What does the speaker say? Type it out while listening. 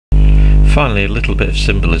Finally, a little bit of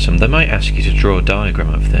symbolism. They might ask you to draw a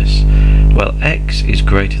diagram of this. Well, x is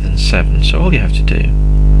greater than 7, so all you have to do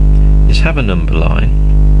is have a number line,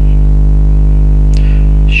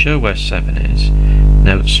 show where 7 is.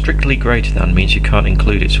 Now, strictly greater than means you can't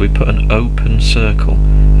include it, so we put an open circle.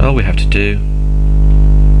 And all we have to do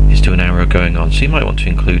is do an arrow going on. So you might want to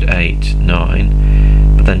include 8,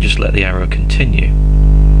 9, but then just let the arrow continue.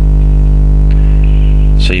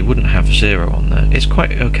 So you wouldn't have 0 on there. It's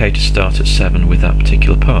quite okay to start at 7 with that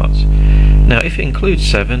particular part. Now if it includes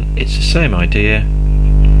 7, it's the same idea.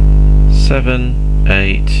 7,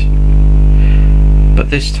 8, but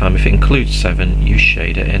this time if it includes 7, you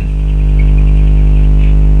shade it in.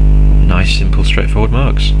 Nice, simple, straightforward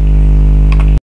marks.